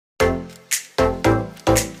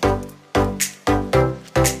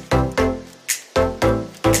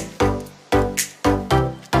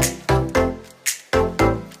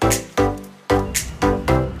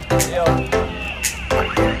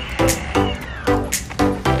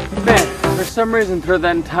some reason, through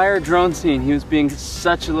that entire drone scene, he was being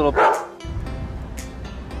such a little. But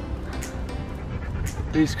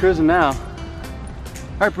he's cruising now. All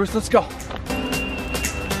right, Bruce, let's go.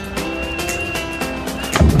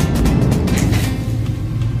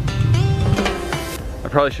 I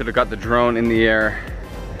probably should have got the drone in the air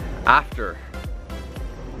after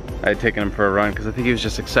I had taken him for a run, because I think he was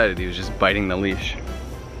just excited. He was just biting the leash.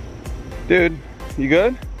 Dude, you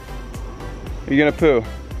good? Are you gonna poo?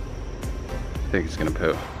 I think he's gonna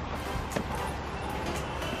poo.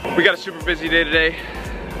 We got a super busy day today.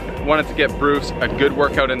 Wanted to get Bruce a good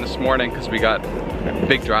workout in this morning because we got a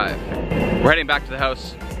big drive. We're heading back to the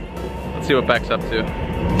house. Let's see what Beck's up to.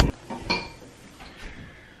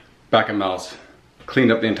 Back at Mel's.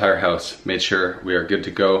 Cleaned up the entire house. Made sure we are good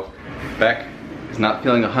to go. Beck is not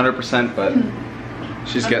feeling 100%, but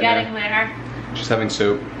she's getting there. She's having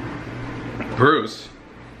soup. Bruce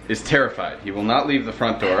is terrified. He will not leave the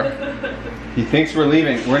front door. He thinks we're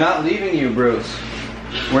leaving. We're not leaving you, Bruce.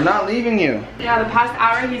 We're not leaving you. Yeah, the past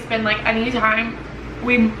hour he's been like, anytime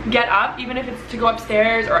we get up, even if it's to go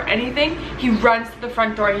upstairs or anything, he runs to the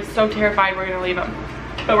front door. He's so terrified we're gonna leave him.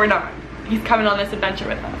 But we're not. He's coming on this adventure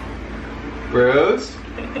with us. Bruce?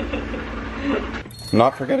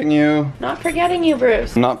 Not forgetting you. Not forgetting you,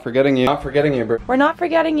 Bruce. Not forgetting you. Not forgetting you, Bruce. We're not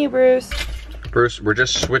forgetting you, Bruce. Bruce, we're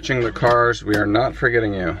just switching the cars. We are not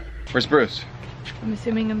forgetting you. Where's Bruce? I'm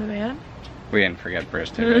assuming in the van. We didn't forget Bruce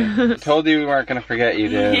today. Told you we weren't gonna forget you,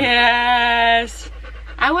 dude. Yes.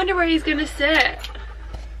 I wonder where he's gonna sit.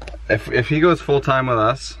 If he goes full time with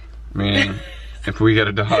us, meaning if we get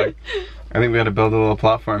a dog, I think we gotta build a little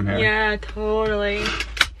platform here. Yeah, totally.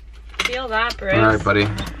 Feel that, Bruce. All right, buddy.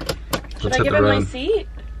 Should I give him my seat?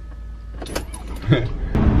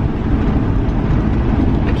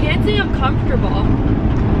 I can't say I'm comfortable,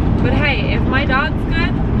 but hey, if my dog's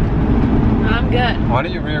good, I'm good. Why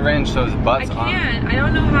don't you rearrange those butts on? I can't. I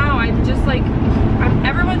don't know how. I'm just like,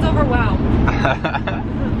 everyone's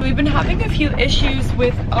overwhelmed. We've been having a few issues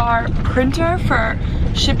with our printer for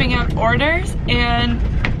shipping out orders, and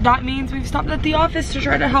that means we've stopped at the office to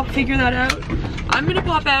try to help figure that out. I'm gonna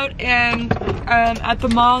pop out, and at the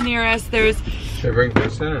mall near us, there's... Should I bring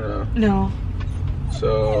Bruce in or no? No.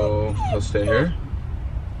 So, he'll stay here?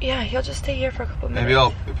 Yeah, he'll just stay here for a couple minutes. Maybe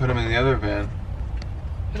I'll put him in the other van.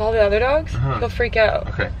 With all the other dogs? He'll freak out.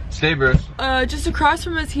 Okay, stay, Bruce. Just across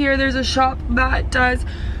from us here, there's a shop that does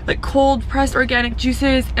like cold pressed organic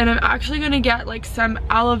juices, and I'm actually gonna get like some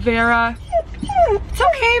aloe vera. It's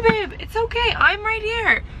okay, babe. It's okay. I'm right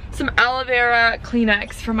here. Some aloe vera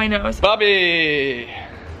Kleenex for my nose. Bobby!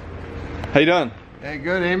 How you doing? Hey,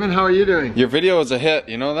 good, Eamon. How are you doing? Your video was a hit,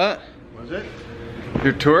 you know that? Was it?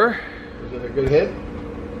 Your tour? Was it a good hit?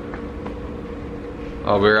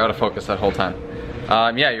 Oh, we were out of focus that whole time.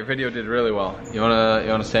 Yeah, your video did really well. You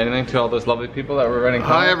wanna say anything to all those lovely people that were writing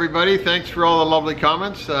comments? Hi, everybody. Thanks for all the lovely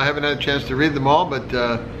comments. I haven't had a chance to read them all, but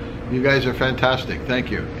you guys are fantastic. Thank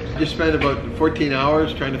you. I just spent about 14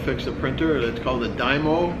 hours trying to fix the printer. It's called the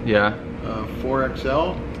Dymo. Yeah.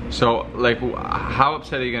 4XL. So, like, how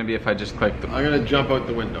upset are you gonna be if I just click the... I'm gonna jump out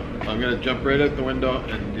the window. I'm gonna jump right out the window,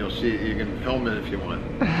 and you'll see. You can film it if you want.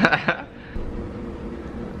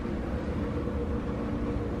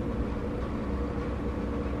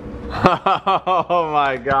 Oh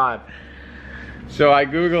my god. So I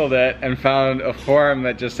googled it and found a forum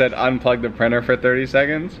that just said unplug the printer for 30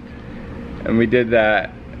 seconds. And we did that,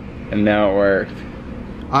 and now it worked.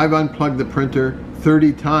 I've unplugged the printer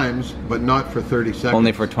 30 times, but not for 30 seconds.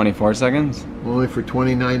 Only for 24 seconds? Only for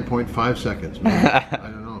 29.5 seconds. I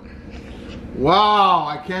don't know. Wow,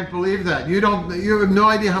 I can't believe that. You have no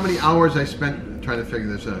idea how many hours I spent trying to figure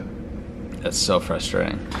this out. That's so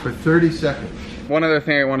frustrating. For 30 seconds. One other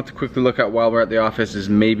thing I wanted to quickly look at while we're at the office is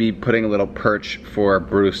maybe putting a little perch for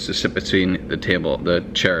Bruce to sit between the table, the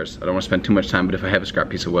chairs. I don't want to spend too much time, but if I have a scrap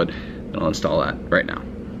piece of wood, then I'll install that right now.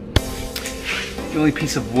 The only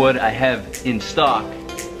piece of wood I have in stock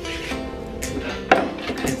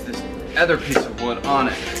is this other piece of wood on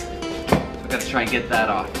it. So I've got to try and get that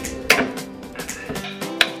off.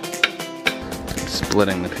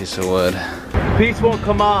 Splitting the piece of wood. The piece won't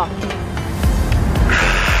come off.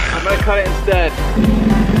 I'm gonna cut it instead.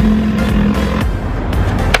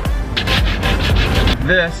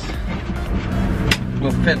 This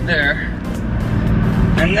will fit there.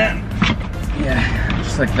 And then, yeah,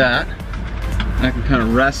 just like that. And I can kind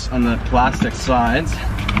of rest on the plastic sides.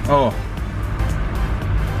 Oh.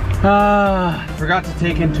 Forgot to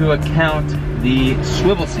take into account the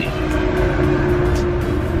swivel seat.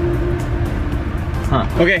 Huh.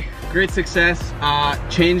 Okay, great success.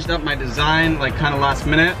 Changed up my design like kind of last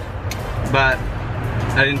minute, but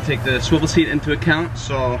I didn't take the swivel seat into account,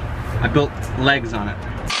 so I built legs on it.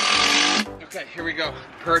 Okay, here we go.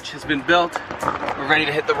 Perch has been built. We're ready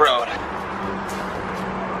to hit the road.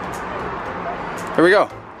 Here we go.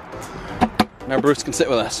 Now Bruce can sit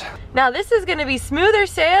with us. Now this is gonna be smoother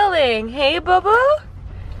sailing. Hey, boo-boo?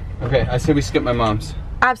 Okay, I say we skip my mom's.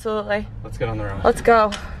 Absolutely. Let's get on the road. Let's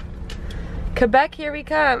go. Quebec, here we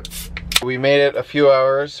come. We made it a few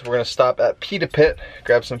hours. We're gonna stop at Pita Pit,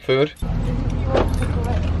 grab some food.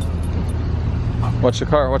 Watch your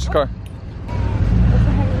car, watch your car.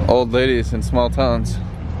 Old ladies in small towns.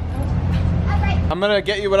 I'm gonna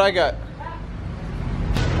get you what I got.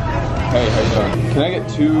 Hey, how you doing? Can I get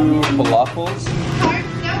 2 falafels?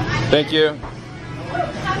 Thank you.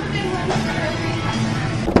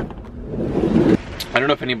 I don't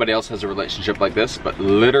know if anybody else has a relationship like this, but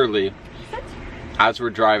literally, as we're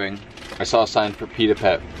driving, I saw a sign for Pita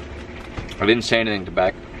Pit. I didn't say anything to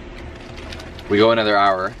Beck. We go another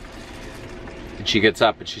hour, and she gets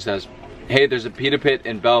up and she says, hey, there's a Pita Pit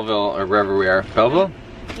in Belleville, or wherever we are. Belleville?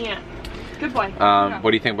 Yeah. Good boy.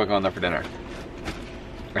 What do you think about going there for dinner?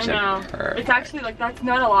 I know. It's actually like, that's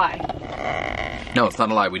not a lie. No, it's not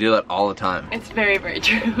a lie. We do that all the time. It's very, very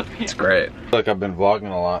true. It's great. Look, I've been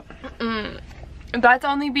vlogging a lot. That's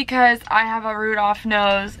only because I have a Rudolph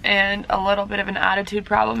nose and a little bit of an attitude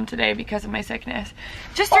problem today because of my sickness.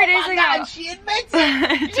 Just 3 days ago. God, she admits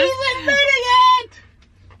it! She's admitting it!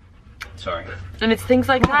 Sorry. And it's things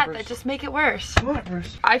like that that just make it worse.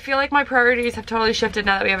 I feel like my priorities have totally shifted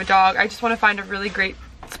now that we have a dog. I just want to find a really great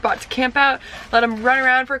spot to camp out, let him run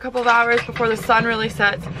around for a couple of hours before the sun really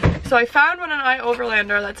sets. So I found one in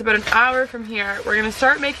Overlander that's about an hour from here. We're gonna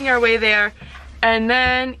start making our way there, and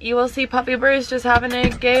then you will see Puppy Bruce just having a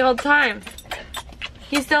gay old time.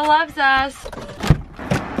 He still loves us.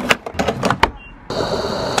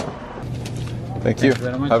 Thank you.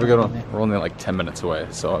 Have a good one. We're only like 10 minutes away,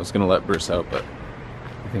 so I was gonna let Bruce out, but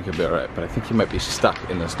I think he'll be alright. But I think he might be stuck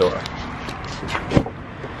in this door.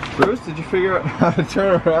 Bruce, did you figure out how to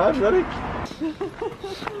turn around? Ready?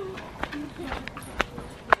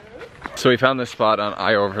 So we found this spot on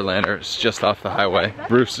Overlander. It's just off the highway.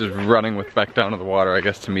 Bruce is running with Beck down to the water, I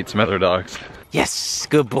guess, to meet some other dogs. Yes,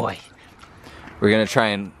 good boy. We're gonna try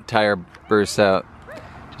and tire Bruce out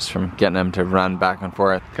just from getting him to run back and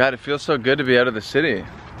forth. God, it feels so good to be out of the city.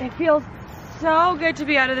 It feels so good to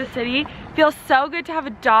be out of the city. It feels so good to have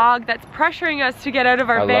a dog that's pressuring us to get out of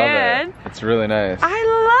our van. I love it. It's really nice. I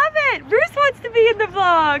love it. Bruce wants to be in the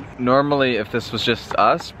vlog. Normally, if this was just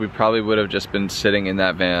us, we probably would have just been sitting in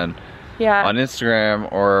that van on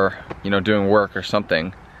Instagram or, you know, doing work or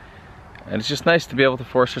something. And it's just nice to be able to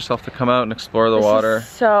force yourself to come out and explore the water,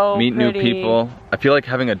 meet new people. I feel like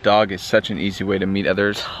having a dog is such an easy way to meet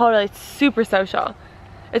others. Totally, it's super social.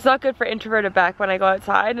 It's not good for introverted Beck when I go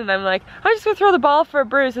outside and I'm like, I'm just gonna throw the ball for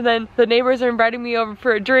Bruce, and then the neighbors are inviting me over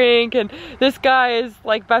for a drink and this guy is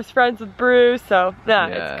like best friends with Bruce, so yeah,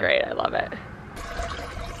 it's great, I love it.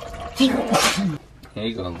 Here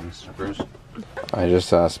you go, Mr. Bruce. I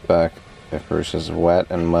just asked Beck if Bruce is wet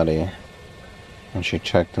and muddy, and she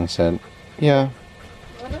checked and said, yeah.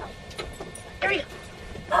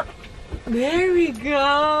 There we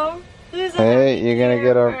go. Hey, you gonna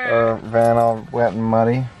get our van all wet and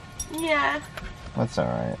muddy? Yeah. That's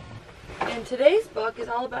alright. And today's book is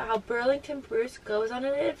all about how Burlington Bruce goes on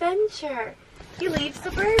an adventure. He leaves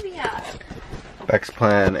suburbia. Beck's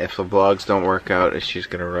plan, if the vlogs don't work out, is she's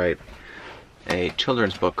gonna write a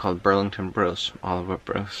children's book called Burlington Bruce, all about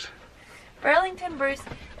Bruce. Burlington Bruce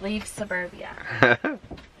leaves suburbia.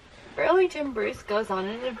 Burlington Bruce goes on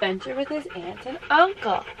an adventure with his aunt and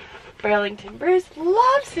uncle. Burlington Bruce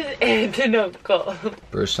loves his aunt and uncle.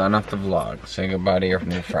 Bruce, sign off the vlog. Say goodbye to your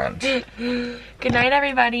new friends. Good night,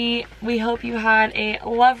 everybody. We hope you had a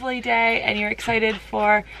lovely day and you're excited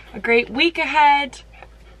for a great week ahead.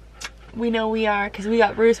 We know we are, because we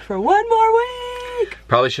got Bruce for one more week.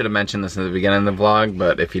 Probably should have mentioned this in the beginning of the vlog,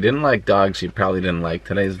 but if you didn't like dogs, you probably didn't like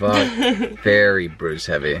today's vlog. Very Bruce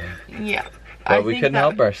heavy. Yeah. But we couldn't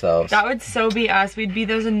help ourselves. That would so be us. We'd be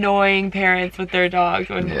those annoying parents with their dogs,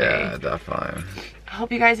 wouldn't we? Yeah, definitely. I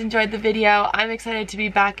hope you guys enjoyed the video. I'm excited to be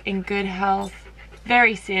back in good health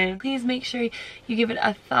very soon. Please make sure you give it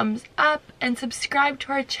a thumbs up and subscribe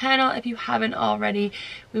to our channel if you haven't already.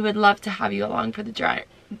 We would love to have you along for the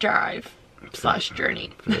drive/journey.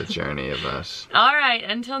 For the journey of us. Alright,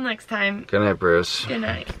 until next time. Good night, Bruce. Good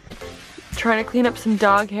night. Trying to clean up some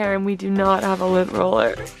dog hair and we do not have a lint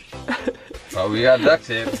roller. Oh, we got duct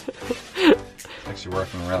tape. It's actually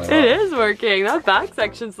working really well. It is working. That back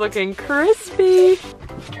section's looking crispy.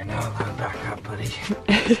 You're now allowed back up, buddy.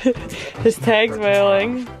 His tag's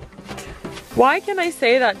wailing. Why can I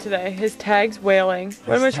say that today? His tag's wailing.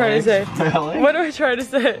 What am I trying to say? Wailing? What am I trying to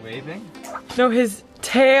say? Waving? No, his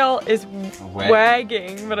tail is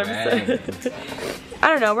wagging, but I'm saying. I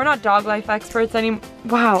don't know, we're not dog life experts anymore.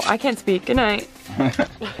 Wow, I can't speak. Good night.